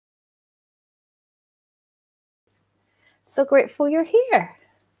So grateful you're here.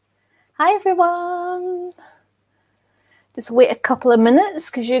 Hi, everyone. Just wait a couple of minutes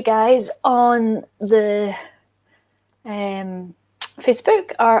because you guys on the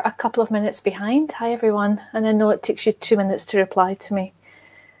Facebook are a couple of minutes behind. Hi, everyone. And I know it takes you 2 minutes to reply to me.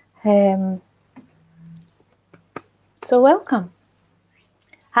 So welcome.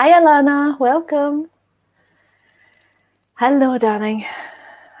 Hi, Alana. Welcome. Hello, darling.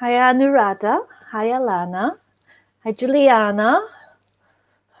 Hi, Anuradha. Hi, Alana. Hi, Juliana.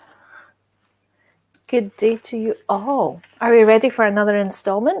 Good day to you all. Are we ready for another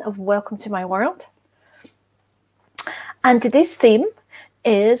installment of Welcome to My World? And today's theme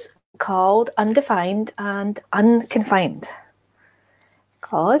is called Undefined and Unconfined.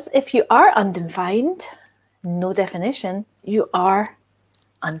 Because if you are undefined, no definition, you are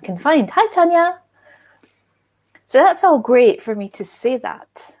unconfined. Hi, Tanya. So that's all great for me to say that.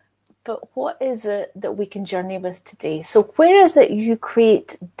 But what is it that we can journey with today? So where is it you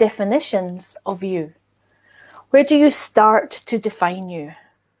create definitions of you? Where do you start to define you?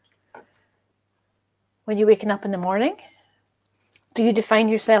 When you're waking up in the morning? Do you define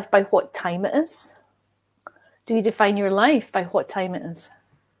yourself by what time it is? Do you define your life by what time it is?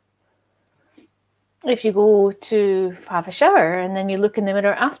 If you go to have a shower and then you look in the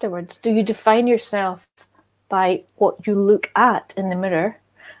mirror afterwards, do you define yourself by what you look at in the mirror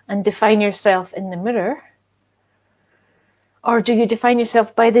and define yourself in the mirror? Or do you define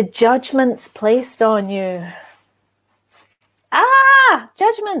yourself by the judgments placed on you?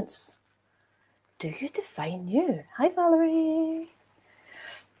 Judgments. Do you define you? Hi, Valerie.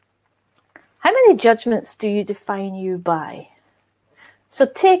 How many judgments do you define you by? So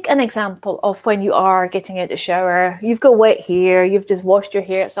take an example of when you are getting out of the shower. You've got wet hair. You've just washed your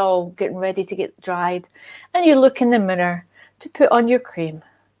hair. It's all getting ready to get dried. And you look in the mirror to put on your cream.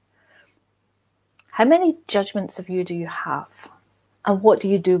 How many judgments of you do you have? And what do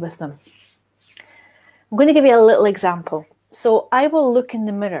you do with them? I'm going to give you a little example. So I will look in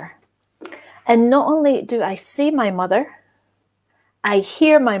the mirror. And not only do I see my mother, I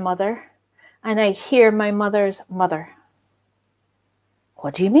hear my mother, and I hear my mother's mother.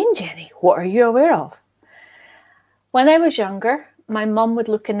 What do you mean, Jenny? What are you aware of? When I was younger, my mum would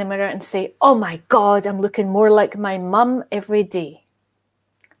look in the mirror and say, oh my God, I'm looking more like my mum every day.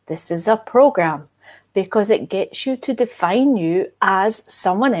 This is a program because it gets you to define you as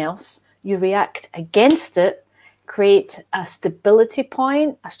someone else. You react against it, create a stability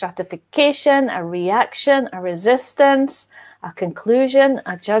point, a stratification, a reaction, a resistance, a conclusion,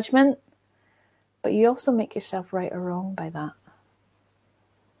 a judgment. But you also make yourself right or wrong by that.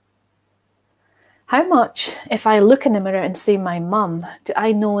 How much, if I look in the mirror and see my mum, do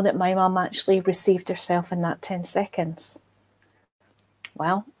I know that my mum actually received herself in that 10 seconds?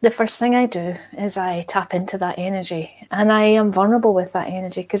 Well, the first thing I do is I tap into that energy, and I am vulnerable with that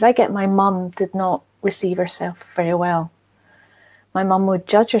energy because I get my mum did not receive herself very well. My mum would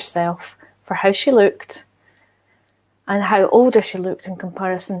judge herself for how she looked and how older she looked in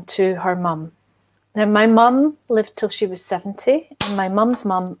comparison to her mum. Now, my mum lived till she was 70, and my mum's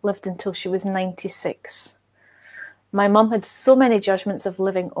mum lived until she was 96. My mum had so many judgments of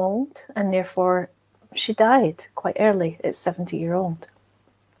living old, and therefore she died quite early at 70-year-old.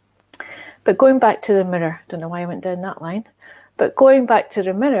 But going back to the mirror, don't know why I went down that line, but going back to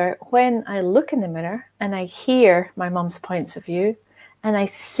the mirror, when I look in the mirror and I hear my mum's points of view, and I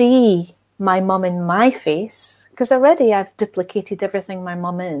see my mum in my face, because already I've duplicated everything my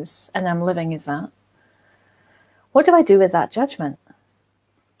mum is, and I'm living as that. What do I do with that judgment?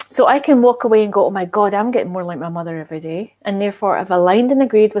 So I can walk away and go, oh my God, I'm getting more like my mother every day. And therefore I've aligned and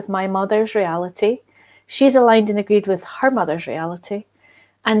agreed with my mother's reality. She's aligned and agreed with her mother's reality.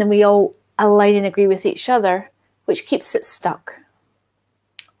 And then we all align and agree with each other, which keeps it stuck.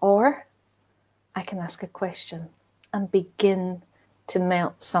 Or I can ask a question and begin to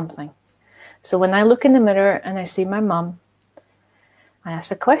melt something. So when I look in the mirror and I see my mum, I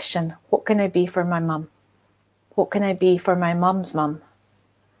ask a question. What can I be for my mum? What can I be for my mum's mum?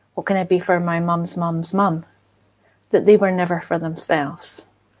 What can I be for my mum's mum's mum? That they were never for themselves.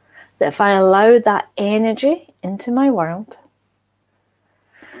 That if I allow that energy into my world,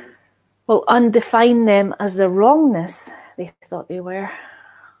 will undefine them as the wrongness they thought they were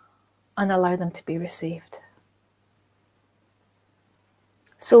and allow them to be received.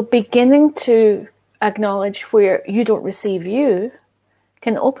 So beginning to acknowledge where you don't receive you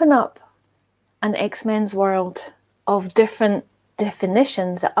can open up an X-Men's world of different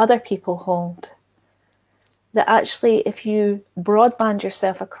definitions that other people hold. That actually, if you broadband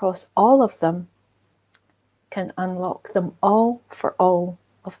yourself across all of them, can unlock them all for all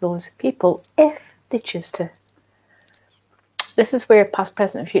of those people if they choose to. This is where past,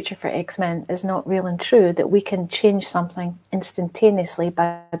 present, and future for X-Men is not real and true, that we can change something instantaneously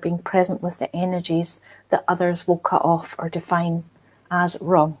by being present with the energies that others will cut off or define as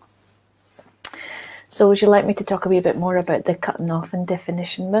wrong. So would you like me to talk a wee bit more about the cutting off and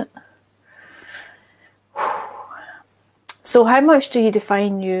definition bit? So how much do you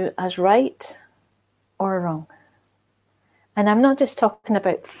define you as right or wrong? And I'm not just talking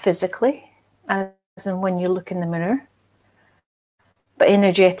about physically, as in when you look in the mirror, but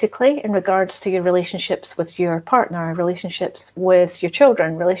energetically in regards to your relationships with your partner, relationships with your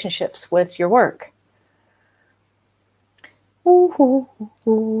children, relationships with your work.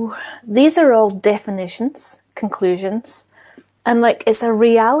 These are all definitions, conclusions, and like it's a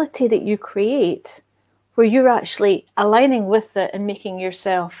reality that you create where you're actually aligning with it and making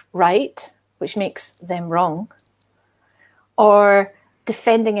yourself right, which makes them wrong, or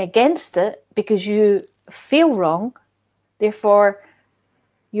defending against it because you feel wrong, therefore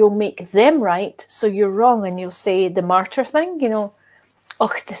you'll make them right, so you're wrong, and you'll say the martyr thing, you know,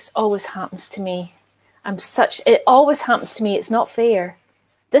 oh, this always happens to me. It always happens to me, it's not fair.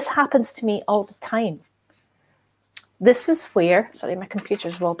 This happens to me all the time. This is where, sorry, my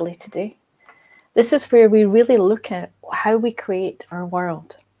computer's wobbly today. This is where we really look at how we create our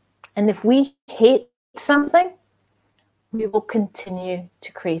world. And if we hate something, we will continue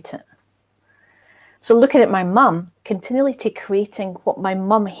to create it. So looking at my mum, continually creating what my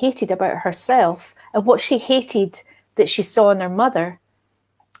mum hated about herself and what she hated that she saw in her mother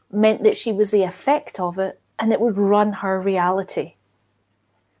meant that she was the effect of it, and it would run her reality.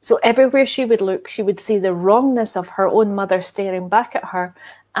 So everywhere she would look, she would see the wrongness of her own mother staring back at her,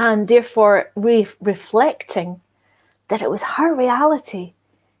 and therefore reflecting that it was her reality.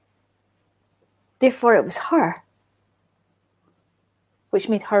 Therefore it was her, which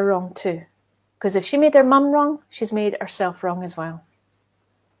made her wrong too. Because if she made her mum wrong, she's made herself wrong as well.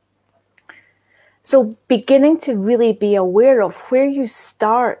 So beginning to really be aware of where you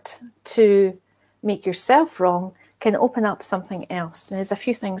start to make yourself wrong can open up something else. And there's a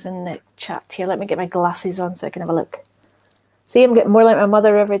few things in the chat here. Let me get my glasses on so I can have a look. See, I'm getting more like my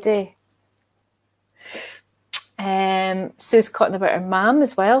mother every day. Sue's cotton about her mum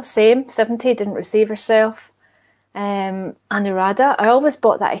as well. Same, 70, didn't receive herself. Anuradha, I always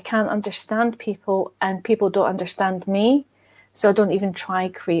bought that I can't understand people and people don't understand me, so I don't even try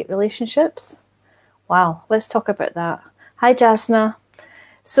create relationships. Wow, let's talk about that. Hi Jasna.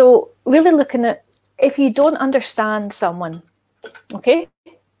 So really looking at, if you don't understand someone, okay,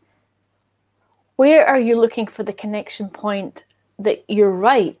 where are you looking for the connection point that you're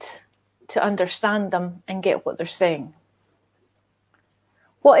right to understand them and get what they're saying?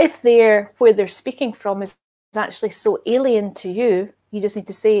 What if where they're speaking from is actually so alien to you, you just need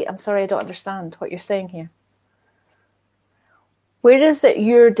to say, I'm sorry, I don't understand what you're saying here. Where is it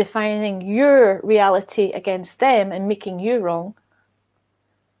you're defining your reality against them and making you wrong,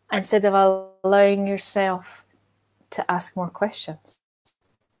 instead of allowing yourself to ask more questions?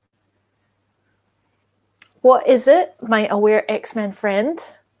 What is it, my aware X-Men friend,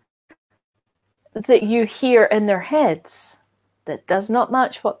 that you hear in their heads that does not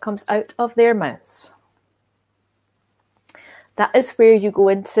match what comes out of their mouths? That is where you go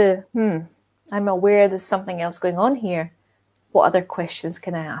into, I'm aware there's something else going on here. What other questions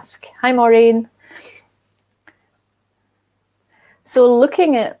can I ask? Hi, Maureen. So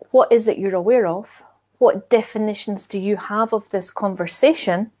looking at what is it you're aware of, what definitions do you have of this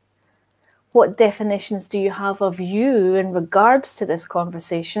conversation? What definitions do you have of you in regards to this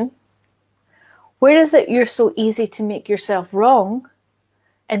conversation? Where is it you're so easy to make yourself wrong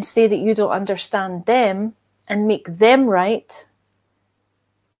and say that you don't understand them and make them right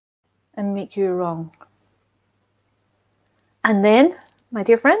and make you wrong? And then, my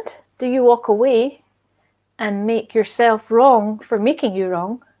dear friend, do you walk away and make yourself wrong for making you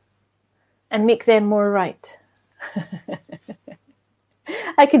wrong and make them more right?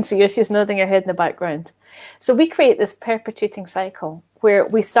 I can see her, she's nodding her head in the background. So we create this perpetuating cycle where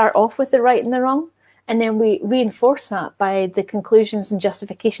we start off with the right and the wrong, and then we reinforce that by the conclusions and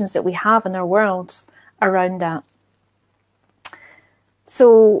justifications that we have in our worlds around that.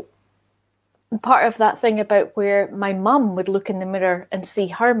 So part of that thing about where my mum would look in the mirror and see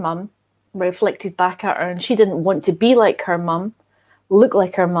her mum reflected back at her, and she didn't want to be like her mum, look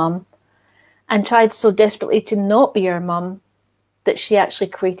like her mum, and tried so desperately to not be her mum that she actually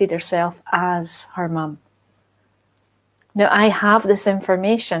created herself as her mum. Now I have this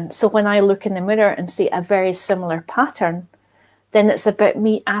information, so when I look in the mirror and see a very similar pattern, then it's about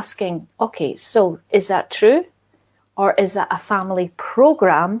me asking, okay, so is that true? Or is that a family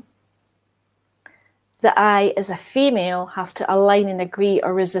program that I, as a female, have to align and agree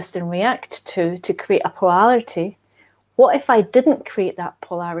or resist and react to create a polarity? What if I didn't create that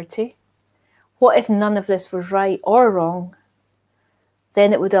polarity? What if none of this was right or wrong?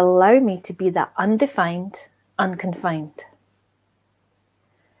 Then it would allow me to be that undefined, unconfined.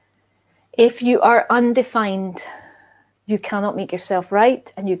 If you are undefined, you cannot make yourself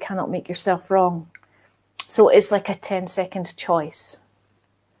right and you cannot make yourself wrong. So it's like a 10-second choice.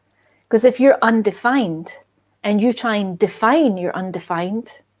 Because if you're undefined and you try and define your undefined,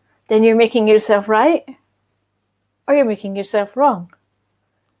 then you're making yourself right or you're making yourself wrong.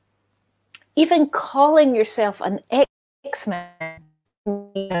 Even calling yourself an X-Man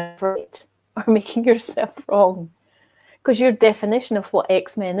right or making yourself wrong. Because your definition of what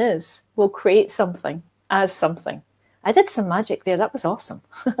X-Men is will create something as something. I did some magic there. That was awesome.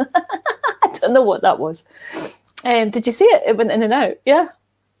 I don't know what that was. Did you see it? It went in and out. Yeah.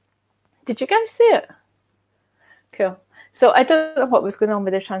 Did you guys see it? Cool. So I don't know what was going on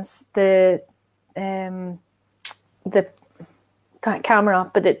with the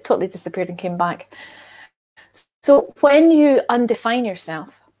camera, but it totally disappeared and came back. So when you undefine yourself,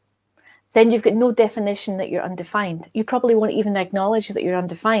 then you've got no definition that you're undefined. You probably won't even acknowledge that you're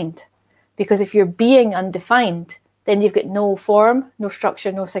undefined. Because if you're being undefined, then you've got no form, no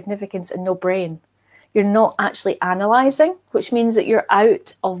structure, no significance, and no brain. You're not actually analysing, which means that you're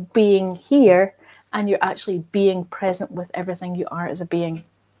out of being here and you're actually being present with everything you are as a being.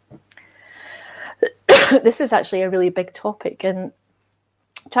 This is actually a really big topic, and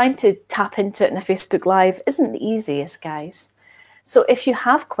trying to tap into it in a Facebook Live isn't the easiest, guys. So if you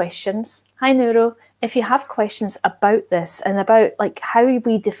have questions, hi Neuro, if you have questions about this and about like how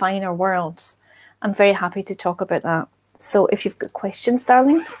we define our worlds, I'm very happy to talk about that. So if you've got questions,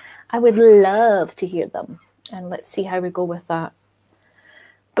 darlings, I would love to hear them. And let's see how we go with that.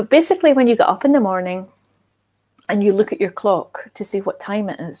 But basically, when you get up in the morning and you look at your clock to see what time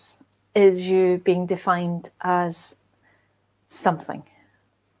it is you being defined as something.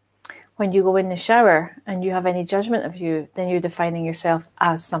 When you go in the shower and you have any judgment of you, then you're defining yourself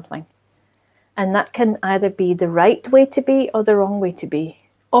as something. And that can either be the right way to be or the wrong way to be.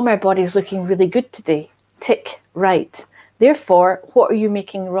 Oh, my body's looking really good today. Tick, right. Therefore, what are you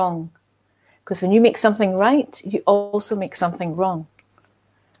making wrong? Because when you make something right, you also make something wrong.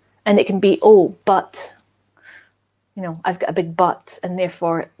 And it can be, oh, but, you know, I've got a big butt, and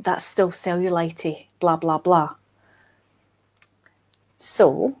therefore that's still cellulite, blah, blah, blah.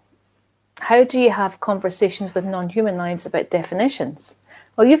 So, how do you have conversations with non-humanoids about definitions?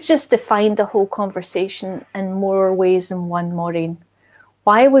 Well, you've just defined the whole conversation in more ways than one, Maureen.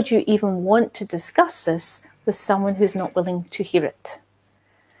 Why would you even want to discuss this with someone who's not willing to hear it?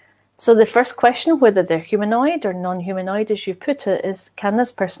 So the first question, whether they're humanoid or non-humanoid, as you put it, is, can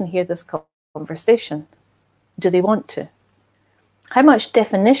this person hear this conversation? Do they want to? How much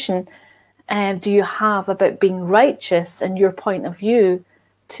definition do you have about being righteous and your point of view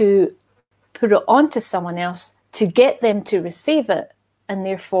to put it onto someone else to get them to receive it, and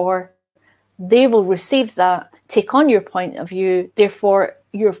therefore they will receive that, take on your point of view, therefore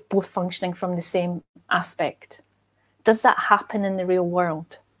you're both functioning from the same aspect. Does that happen in the real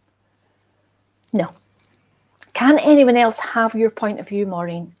world? No. Can anyone else have your point of view,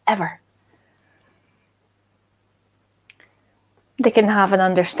 Maureen? Ever? They can have an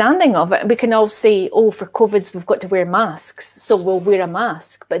understanding of it. We can all say, oh, for COVIDs, we've got to wear masks, so we'll wear a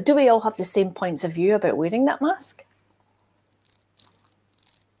mask. But do we all have the same points of view about wearing that mask?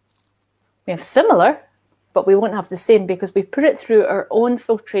 We have similar, but we won't have the same because we put it through our own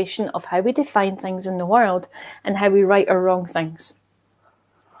filtration of how we define things in the world and how we right or wrong things.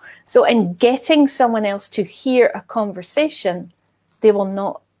 So in getting someone else to hear a conversation, they will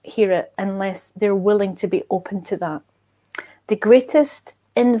not hear it unless they're willing to be open to that. The greatest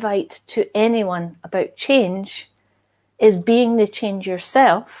invite to anyone about change is being the change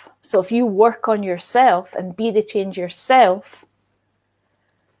yourself. So if you work on yourself and be the change yourself,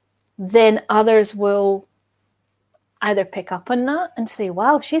 then others will either pick up on that and say,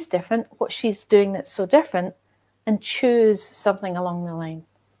 wow, she's different, what she's doing that's so different, and choose something along the line.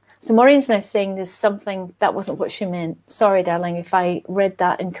 So Maureen's now saying there's something that wasn't what she meant. Sorry, darling, if I read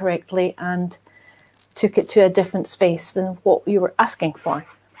that incorrectly and took it to a different space than what you were asking for.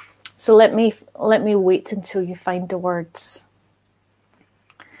 So let me wait until you find the words.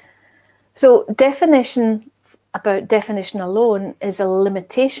 So definition about definition alone is a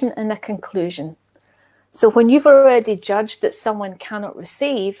limitation and a conclusion. So when you've already judged that someone cannot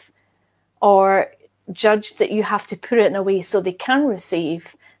receive, or judged that you have to put it in a way so they can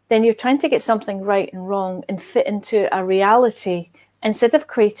receive, then you're trying to get something right and wrong and fit into a reality instead of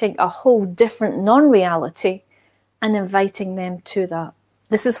creating a whole different non-reality and inviting them to that.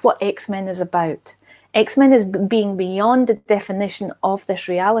 This is what X-Men is about. X-Men is being beyond the definition of this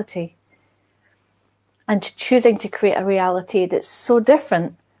reality and choosing to create a reality that's so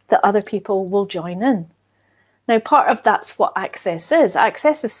different that other people will join in. Now, part of that's what access is.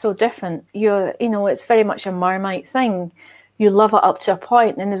 Access is so different. You know, it's very much a Marmite thing. You love it up to a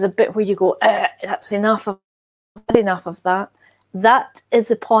point, and there's a bit where you go, that's enough of that. That is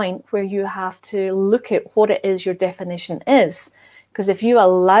the point where you have to look at what it is your definition is. Because if you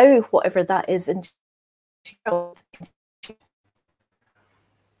allow whatever that is into your world,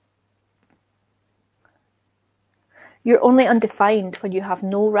 you're only undefined when you have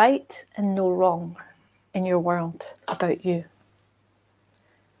no right and no wrong in your world about you.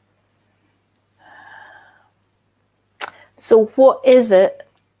 So what is it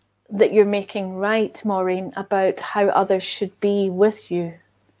that you're making right, Maureen, about how others should be with you?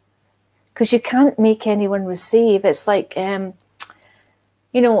 Because you can't make anyone receive. It's like, you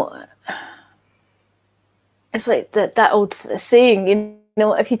know, it's like that old saying, you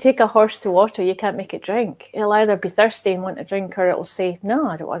know, if you take a horse to water, you can't make it drink. It'll either be thirsty and want a drink, or it'll say, no,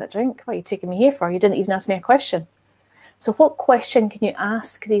 I don't want a drink. What are you taking me here for? You didn't even ask me a question. So what question can you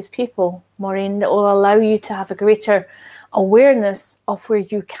ask these people, Maureen, that will allow you to have a greater awareness of where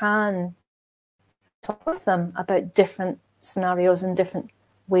you can talk with them about different scenarios and different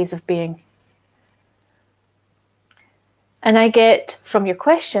ways of being? And I get from your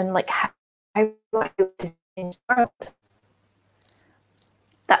question, like, how do I change the world?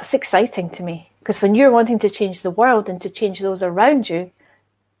 That's exciting to me, because when you're wanting to change the world and to change those around you,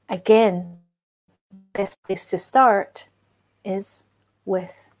 again, the best place to start is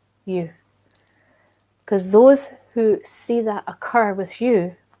with you. Because those who see that occur with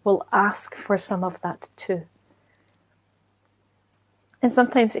you will ask for some of that too. And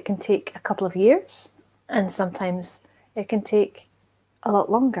sometimes it can take a couple of years, and sometimes it can take a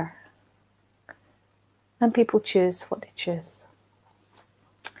lot longer. And people choose what they choose.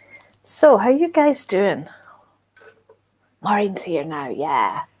 So, how are you guys doing? Maureen's here now,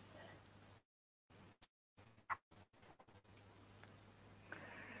 yeah.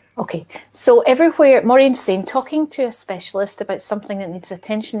 Okay, so everywhere, Maureen's saying, talking to a specialist about something that needs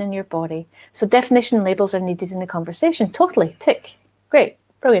attention in your body. So definition labels are needed in the conversation. Totally, tick. Great,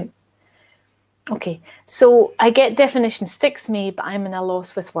 brilliant. Okay, so I get definition sticks me, but I'm in a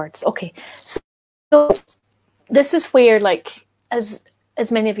loss with words. Okay, so this is where, like, as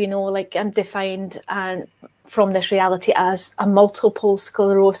many of you know, like, I'm defined from this reality as a multiple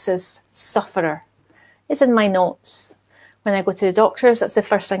sclerosis sufferer. It's in my notes. When I go to the doctors, that's the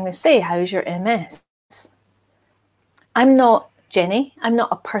first thing they say, how's your MS? I'm not Jenny, I'm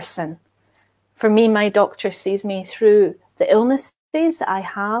not a person. For me, my doctor sees me through the illnesses that I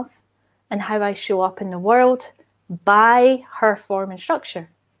have and how I show up in the world by her form and structure.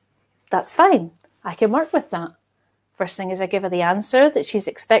 That's fine, I can work with that. First thing is I give her the answer that she's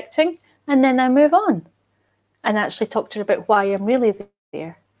expecting, and then I move on and actually talk to her about why I'm really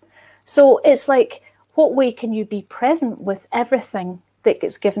there. So it's like, what way can you be present with everything that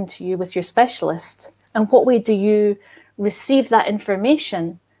gets given to you with your specialist? And what way do you receive that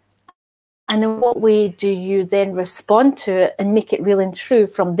information? And in what way do you then respond to it and make it real and true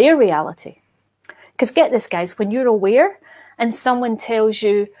from their reality? Because get this, guys, when you're aware and someone tells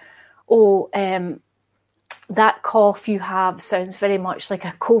you, oh, that cough you have sounds very much like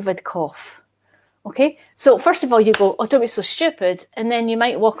a COVID cough. Okay, so first of all, you go, oh, don't be so stupid. And then you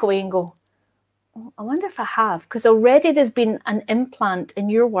might walk away and go, I wonder if I have, because already there's been an implant in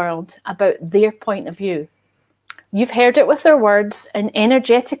your world about their point of view. You've heard it with their words, and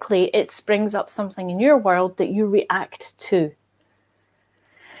energetically it springs up something in your world that you react to.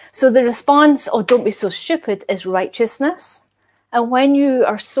 So the response, oh, don't be so stupid, is righteousness. And when you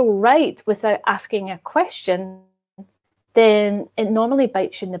are so right without asking a question, then it normally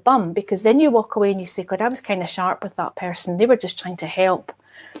bites you in the bum, because then you walk away and you say, God, I was kind of sharp with that person. They were just trying to help.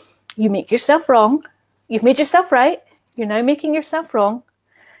 You make yourself wrong. You've made yourself right. You're now making yourself wrong.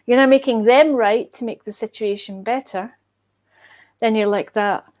 You're now making them right to make the situation better. Then you're like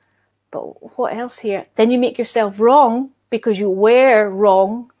that, but what else here? Then you make yourself wrong because you were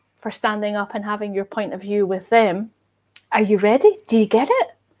wrong for standing up and having your point of view with them. Are you ready? Do you get it?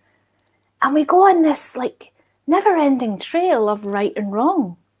 And we go on this like never-ending trail of right and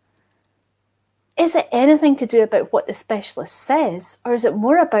wrong. Is it anything to do about what the specialist says, or is it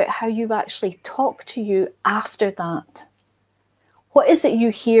more about how you actually talk to you after that? What is it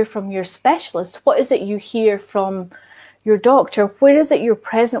you hear from your specialist? What is it you hear from your doctor? Where is it you're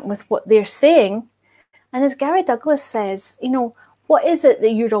present with what they're saying? And as Gary Douglas says, you know, What is it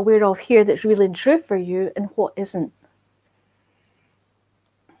that you're aware of here that's really true for you and what isn't?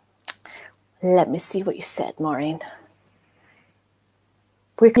 Let me see what you said, Maureen.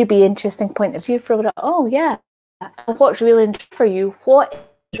 Where can you be interesting point of view from it? Oh, yeah. And what's really true for you? What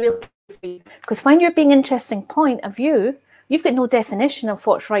is really true for you? Because when you're being interesting point of view, you've got no definition of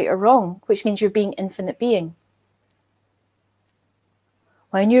what's right or wrong, which means you're being infinite being.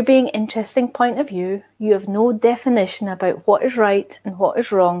 When you're being interesting point of view, you have no definition about what is right and what is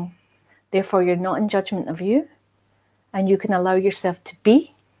wrong. Therefore, you're not in judgment of you, and you can allow yourself to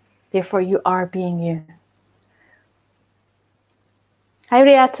be. Therefore, you are being you. Hi,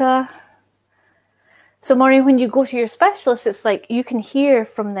 Riata. So, Maureen, when you go to your specialist, it's like you can hear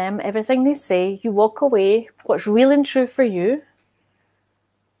from them everything they say. You walk away, what's real and true for you.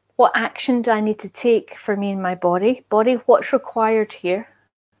 What action do I need to take for me and my body? Body, what's required here?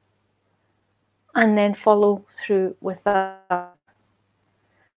 And then follow through with that.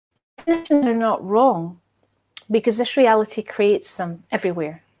 Definitions are not wrong because this reality creates them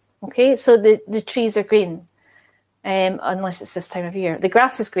everywhere. Okay, so the trees are green, unless it's this time of year. The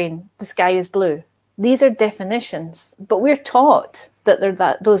grass is green, the sky is blue. These are definitions, but we're taught that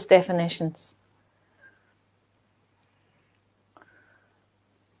they're those definitions.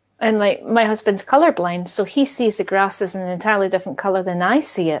 And like my husband's colorblind, so he sees the grass as an entirely different color than I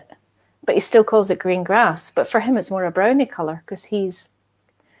see it. But he still calls it green grass. But for him, it's more a brownie colour because he's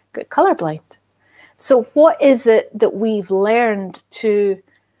got colourblind. So what is it that we've learned to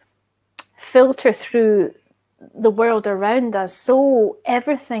filter through the world around us so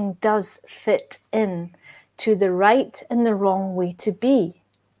everything does fit in to the right and the wrong way to be?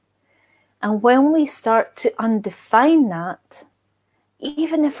 And when we start to undefine that,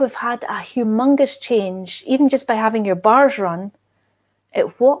 even if we've had a humongous change, even just by having your bars run,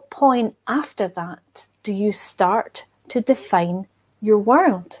 at what point after that do you start to define your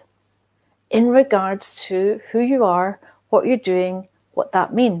world in regards to who you are, what you're doing, what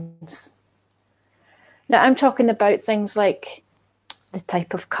that means? Now, I'm talking about things like the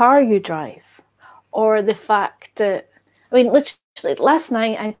type of car you drive, or the fact that, I mean, literally last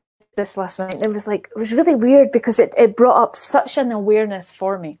night, it was really weird because it brought up such an awareness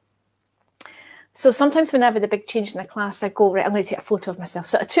for me. So sometimes when I have a big change in the class, I go, right, I'm going to take a photo of myself.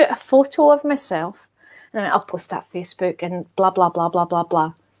 So I took a photo of myself, and I'll post that on Facebook and blah, blah, blah, blah, blah,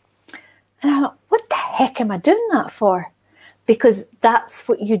 blah. And I thought, what the heck am I doing that for? Because that's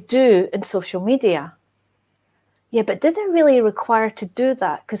what you do in social media. Yeah, but did I really require to do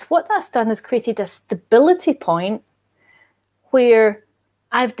that? Because what that's done is created a stability point where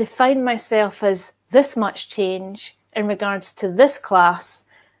I've defined myself as this much change in regards to this class,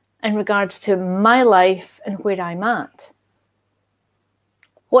 in regards to my life and where I'm at.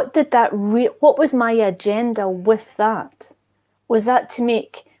 What was my agenda with that? Was that to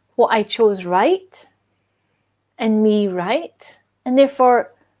make what I chose right and me right? And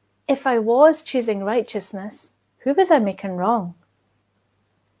therefore, if I was choosing righteousness, who was I making wrong?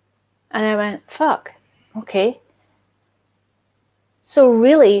 And I went, fuck, okay. So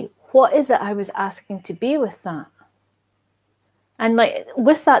really, what is it I was asking to be with that? And like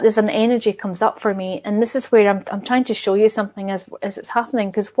with that, there's an energy comes up for me, and this is where I'm trying to show you something as it's happening,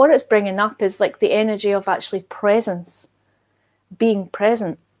 because what it's bringing up is like the energy of actually presence, being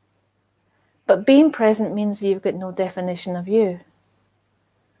present. But being present means you've got no definition of you,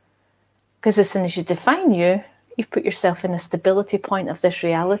 because as soon as you define you, you've put yourself in a stability point of this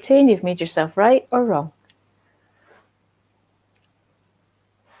reality, and you've made yourself right or wrong.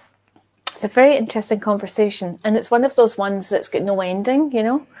 It's a very interesting conversation, and it's one of those ones that's got no ending, you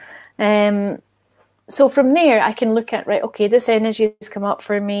know. So from there, I can look at, right, okay, this energy has come up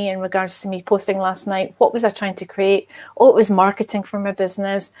for me in regards to me posting last night. What was I trying to create? Oh, it was marketing for my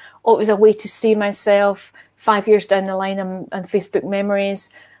business. Oh, it was a way to see myself 5 years down the line on Facebook memories,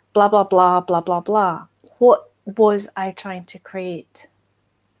 blah, blah, blah, blah, blah, blah. What was I trying to create?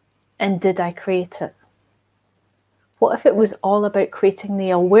 And did I create it? What if it was all about creating the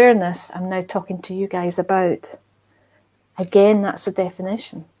awareness I'm now talking to you guys about? Again, that's a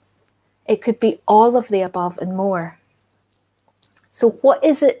definition. It could be all of the above and more. So what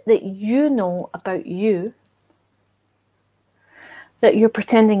is it that you know about you that you're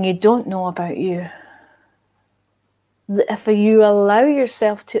pretending you don't know about you? If you allow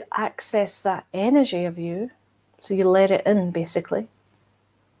yourself to access that energy of you, so you let it in basically,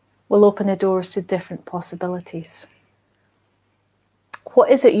 will open the doors to different possibilities.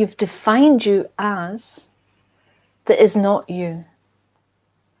 What is it you've defined you as that is not you?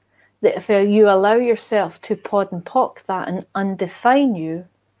 That if you allow yourself to pod and pock that and undefine you,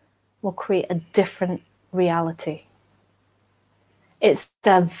 will create a different reality. It's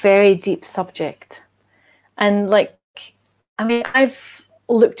a very deep subject. And like, I mean, I've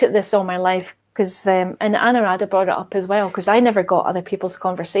looked at this all my life because, and Anuradha brought it up as well, because I never got other people's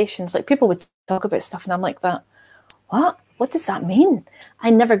conversations. Like, people would talk about stuff and I'm like that, what? What does that mean? I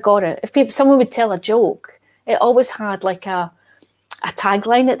never got it. If someone would tell a joke, it always had like a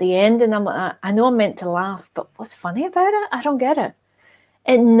tagline at the end, and I'm like, I know I'm meant to laugh, but what's funny about it? I don't get it.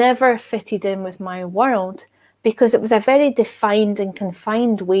 It never fitted in with my world because it was a very defined and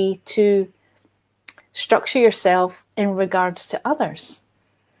confined way to structure yourself in regards to others.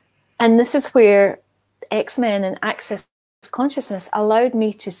 And this is where X-Men and Access Consciousness allowed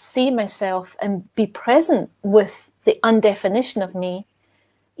me to see myself and be present with the undefinition of me,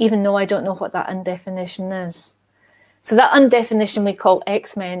 even though I don't know what that undefinition is. So that undefinition we call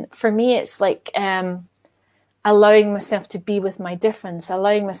X-Men, for me, it's like allowing myself to be with my difference,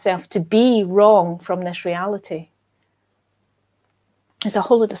 allowing myself to be wrong from this reality. There's a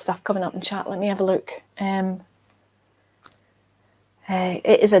whole lot of stuff coming up in chat. Let me have a look.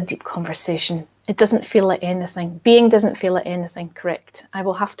 It is a deep conversation. It doesn't feel like anything. Being doesn't feel like anything, correct. I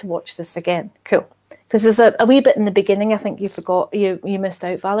will have to watch this again. Cool. Because there's a wee bit in the beginning I think you forgot, you missed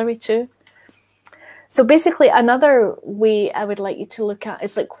out, Valerie, too. So basically, another way I would like you to look at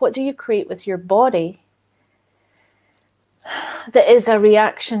is like, what do you create with your body that is a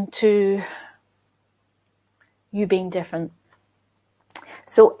reaction to you being different?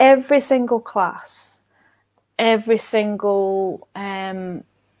 So every single class, every single,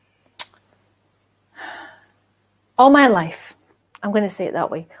 all my life, I'm going to say it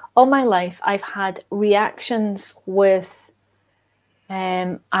that way, all my life I've had reactions with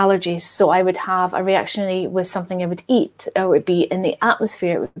allergies. So I would have a reaction with something I would eat, or it would be in the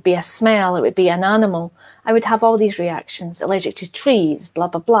atmosphere, it would be a smell, it would be an animal. I would have all these reactions, allergic to trees, blah,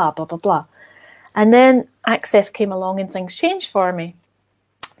 blah, blah, blah, blah, blah. And then Access came along and things changed for me.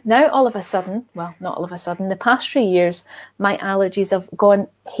 Now, all of a sudden, well, not all of a sudden, the past 3 years, my allergies have gone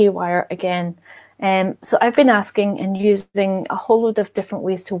haywire again. So I've been asking and using a whole load of different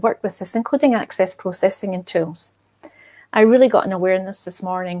ways to work with this, including access processing and tools. I really got an awareness this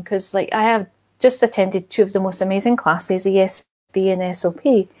morning because, like, I have just attended 2 of the most amazing classes, ESP and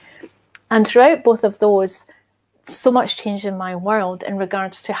SOP. And throughout both of those, so much changed in my world in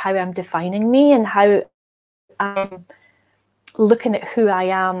regards to how I'm defining me and how I'm looking at who I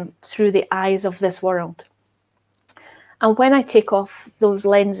am through the eyes of this world. And when I take off those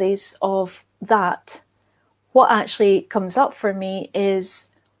lenses of that, what actually comes up for me is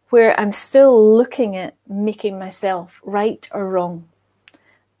where I'm still looking at making myself right or wrong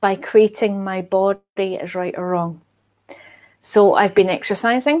by creating my body as right or wrong. So I've been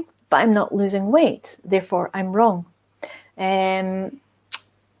exercising, but I'm not losing weight, therefore I'm wrong. I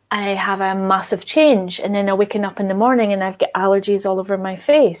have a massive change, and then I'm waking up in the morning and I've got allergies all over my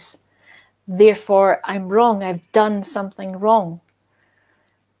face. Therefore, I'm wrong. I've done something wrong.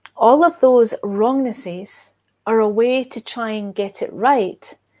 All of those wrongnesses are a way to try and get it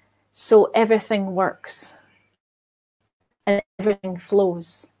right so everything works and everything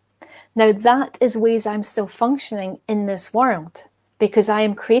flows. Now, that is ways I'm still functioning in this world because I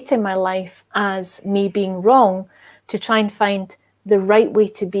am creating my life as me being wrong to try and find the right way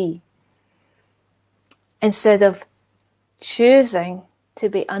to be, instead of choosing to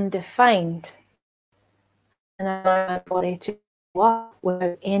be undefined and allow my body to walk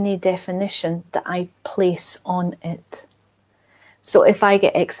without any definition that I place on it. So if I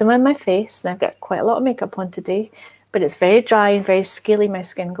get eczema in my face, and I've got quite a lot of makeup on today, but it's very dry and very scaly, my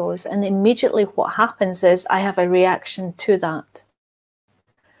skin goes, and immediately what happens is I have a reaction to that.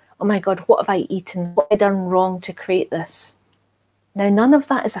 Oh my God, what have I eaten? What have I done wrong to create this? Now, none of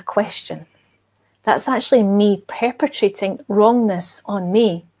that is a question. That's actually me perpetrating wrongness on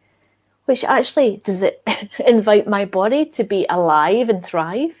me, which actually, does it invite my body to be alive and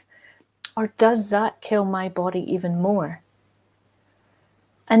thrive? Or does that kill my body even more?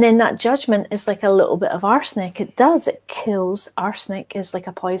 And then that judgment is like a little bit of arsenic. It does. It kills. Arsenic is like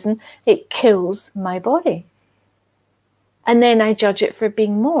a poison. It kills my body. And then I judge it for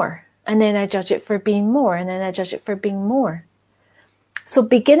being more. And then I judge it for being more. And then I judge it for being more. So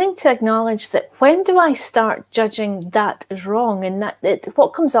beginning to acknowledge that when do I start judging that as wrong, and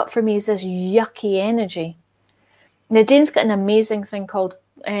what comes up for me is this yucky energy. Now, Dane's got an amazing thing called,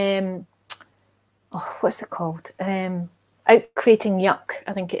 what's it called? Out creating yuck,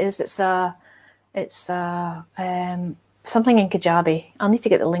 I think it is. It's something in Kajabi. I'll need to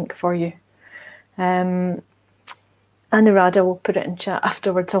get the link for you. Anuradha will put it in chat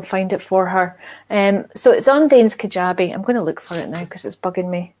afterwards. I'll find it for her. So it's on Dane's Kajabi. I'm going to look for it now because it's bugging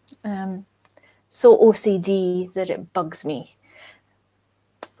me. So OCD that it bugs me.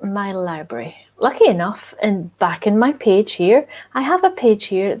 my library. Lucky enough, and back in my page here, I have a page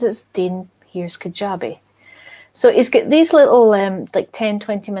here that's Dean Here's Kajabi. So he's got these little like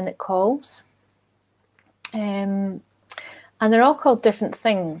 10-20 minute calls. And they're all called different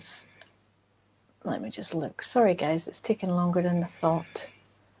things. Let me just look. Sorry guys, it's taking longer than I thought.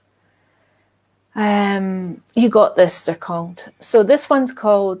 You got this, they're called. So this one's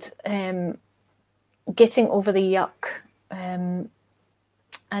called Getting Over the Yuck. And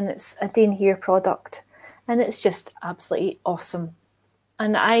it's a Dean Here product. And it's just absolutely awesome.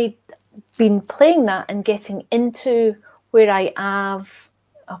 And I've been playing that and getting into where I have,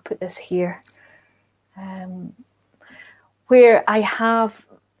 I'll put this here, where I have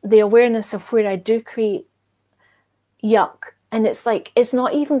the awareness of where I do create yuck. And it's like, it's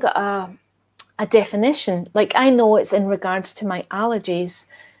not even got a definition. Like, I know it's in regards to my allergies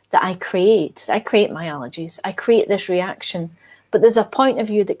that I create. I create my allergies. I create this reaction. But there's a point of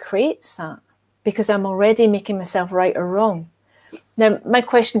view that creates that because I'm already making myself right or wrong. Now, my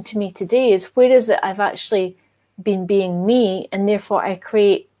question to me today is, where is it I've actually been being me, and therefore I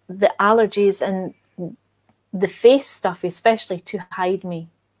create the allergies and the face stuff, especially, to hide me?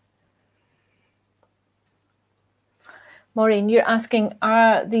 Maureen, you're asking,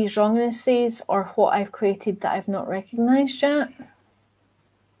 are these wrongnesses or what I've created that I've not recognized yet?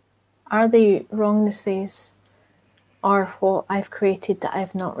 Are they wrongnesses or what I've created that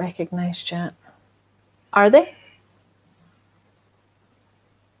I've not recognized yet? Are they?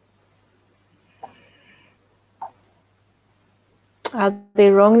 Are they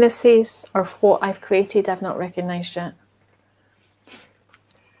wrongnesses or what I've created I've not recognized yet?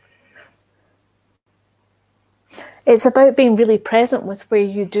 It's about being really present with where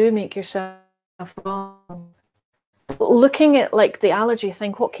you do make yourself wrong. Looking at like the allergy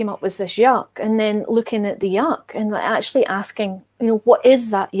thing, what came up was this yuck, and then looking at the yuck and actually asking, you know, what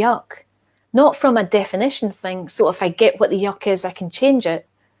is that yuck? Not from a definition thing, so if I get what the yuck is, I can change it,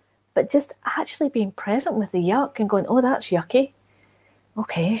 but just actually being present with the yuck and going, oh, that's yucky.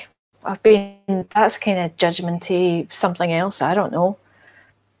 Okay, that's kind of judgmenty, something else, I don't know.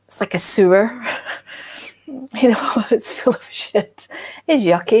 It's like a sewer. You know, it's full of shit. It's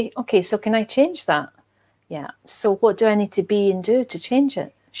yucky. Okay, so can I change that? Yeah. So what do I need to be and do to change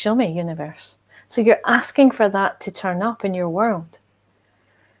it? Show me, universe. So you're asking for that to turn up in your world.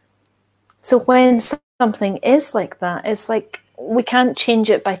 So when something is like that, it's like we can't change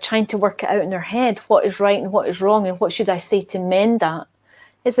it by trying to work it out in our head, what is right and what is wrong and what should I say to mend that.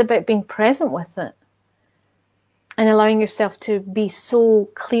 It's about being present with it and allowing yourself to be so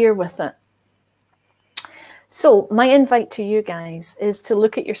clear with it. So my invite to you guys is to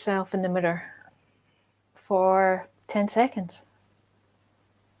look at yourself in the mirror for 10 seconds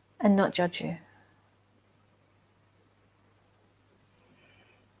and not judge you.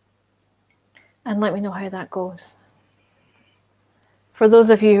 And let me know how that goes. For those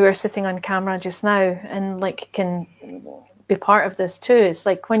of you who are sitting on camera just now and like can be part of this too, it's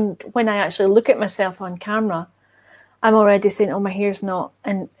like when I actually look at myself on camera, I'm already saying, oh, my hair's not,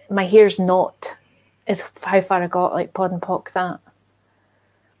 and my hair's not is how far I got, like pod and pock that.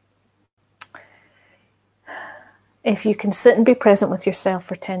 If you can sit and be present with yourself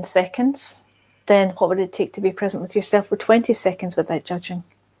for 10 seconds, then what would it take to be present with yourself for 20 seconds without judging?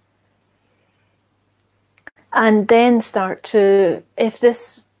 And then start to, if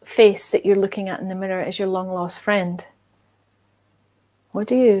this face that you're looking at in the mirror is your long lost friend, what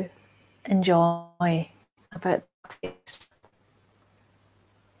do you enjoy about that face?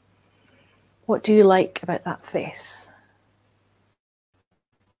 What do you like about that face?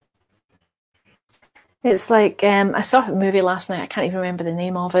 It's like, I saw a movie last night, I can't even remember the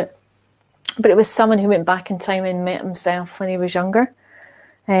name of it, but it was someone who went back in time and met himself when he was younger,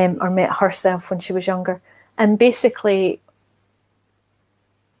 or met herself when she was younger. And basically,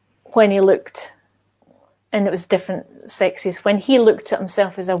 when he looked, and it was different sexes, when he looked at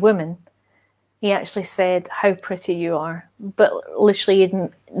himself as a woman, he actually said, how pretty you are. But literally,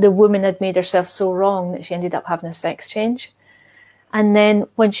 the woman had made herself so wrong that she ended up having a sex change. And then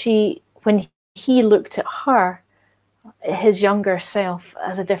when he looked at her, his younger self,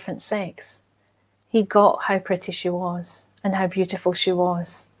 as a different sex, he got how pretty she was and how beautiful she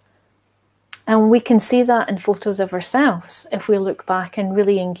was. And we can see that in photos of ourselves if we look back and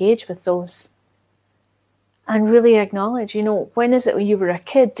really engage with those. And really acknowledge, you know, when is it when you were a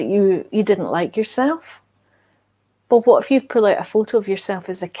kid that you didn't like yourself? But what if you pull out a photo of yourself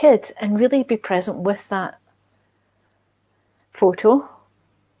as a kid and really be present with that photo?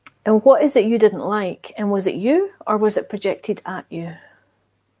 And what is it you didn't like? And was it you or was it projected at you?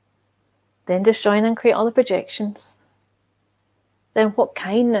 Then destroy and uncreate all the projections. then what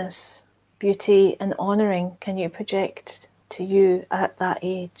kindness, beauty, and honouring can you project to you at that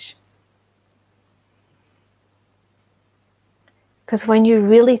age? Because when you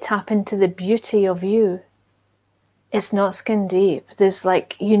really tap into the beauty of you, it's not skin deep. There's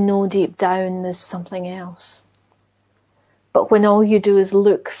like, you know, deep down there's something else. But when all you do is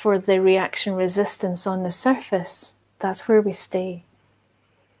look for the reaction resistance on the surface, that's where we stay.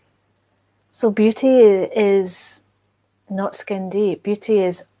 So beauty is not skin deep. Beauty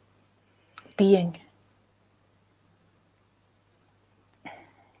is being.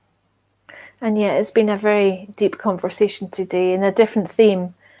 And yeah, it's been a very deep conversation today, and a different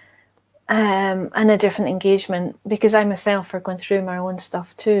theme, and a different engagement, because I myself are going through my own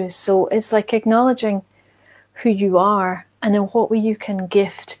stuff too. So it's like acknowledging who you are and in what way you can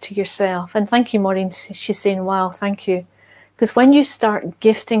gift to yourself. And thank you, Maureen. She's saying, wow, thank you. Because when you start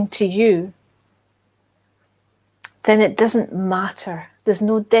gifting to you, then it doesn't matter. There's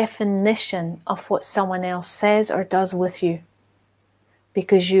no definition of what someone else says or does with you,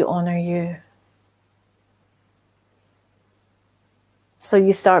 because you honour you. So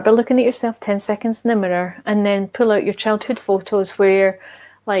you start by looking at yourself 10 seconds in the mirror, and then pull out your childhood photos where,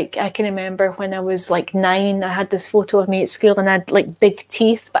 like, I can remember when I was like 9, I had this photo of me at school and I had like big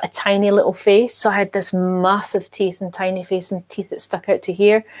teeth but a tiny little face. So I had this massive teeth and tiny face and teeth that stuck out to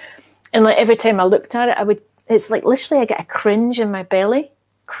here. And like every time I looked at it, it's like literally I get a cringe in my belly.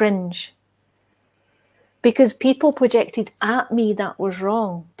 Cringe. Because people projected at me that was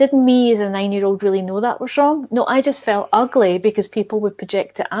wrong. Did me as a 9-year-old really know that was wrong? No, I just felt ugly because people would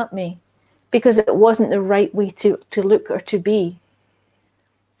project it at me, because it wasn't the right way to look or to be.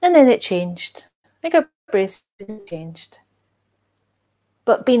 And then it changed. I got braces, it changed.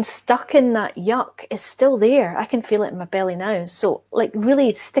 But being stuck in that yuck is still there. I can feel it in my belly now. So like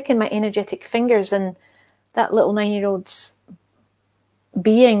really sticking my energetic fingers in that little 9-year-old's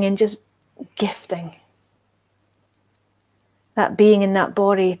being and just gifting that being in that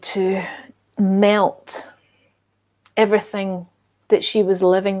body to melt everything that she was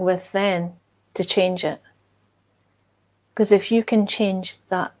living with then, to change it. Because if you can change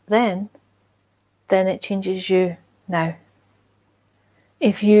that then it changes you now.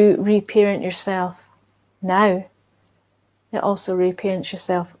 If you reparent yourself now, it also reparents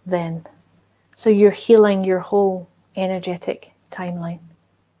yourself then. So you're healing your whole energetic timeline.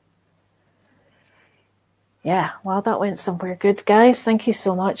 Yeah, well, that went somewhere good, guys. Thank you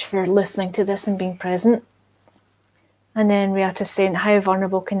so much for listening to this and being present. And then Riata's saying, how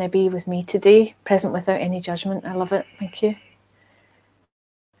vulnerable can I be with me today? Present without any judgment. I love it. Thank you.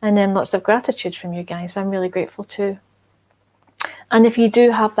 And then lots of gratitude from you guys. I'm really grateful too. And if you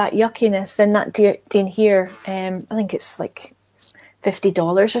do have that yuckiness, then that Dean here, I think it's like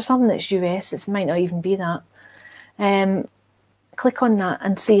 $50 or something. It's US. It might not even be that. Click on that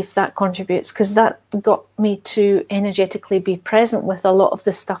and see if that contributes, because that got me to energetically be present with a lot of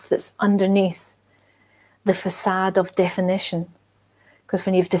the stuff that's underneath the facade of definition. Because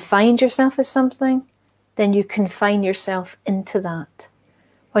when you've defined yourself as something, then you confine yourself into that.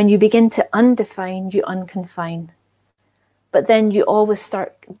 When you begin to undefine, you unconfine. But then you always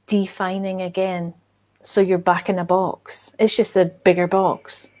start defining again. So you're back in a box. It's just a bigger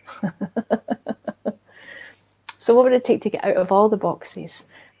box. So what would it take to get out of all the boxes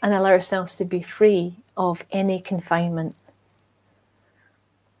and allow ourselves to be free of any confinement?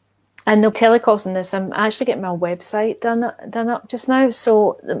 And no telecost in this. I'm actually getting my website done up just now.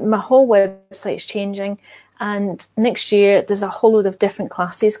 So my whole website's changing. And next year, there's a whole load of different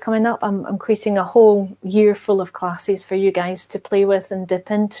classes coming up. I'm creating a whole year full of classes for you guys to play with and dip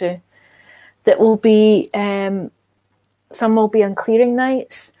into. That will be, some will be on clearing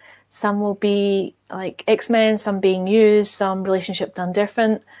nights. Some will be like X-Men, some being used, some relationship done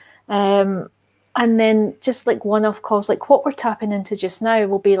different. And then just like one-off calls, like what we're tapping into just now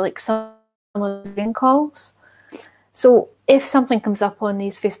will be like some of the ring calls. So if something comes up on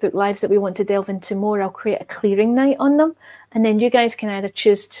these Facebook Lives that we want to delve into more, I'll create a clearing night on them. And then you guys can either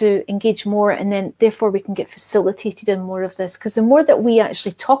choose to engage more, and then therefore we can get facilitated in more of this. Because the more that we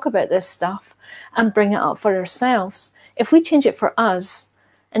actually talk about this stuff and bring it up for ourselves, if we change it for us,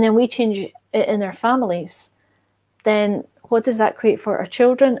 and then we change it in our families, then what does that create for our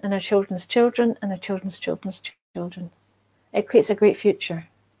children and our children's children and our children's children's children? It creates a great future.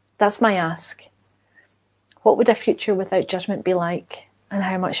 That's my ask. What would a future without judgment be like? And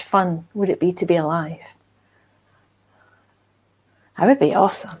how much fun would it be to be alive? That would be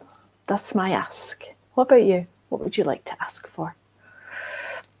awesome. That's my ask. What about you? What would you like to ask for?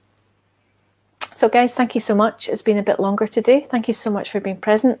 So guys, thank you so much. It's been a bit longer today. Thank you so much for being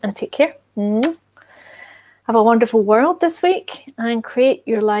present, and take care. Have a wonderful world this week, and create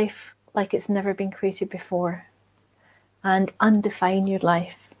your life like it's never been created before. And undefine your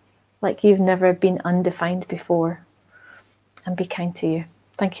life like you've never been undefined before. And be kind to you.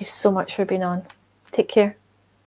 Thank you so much for being on. Take care.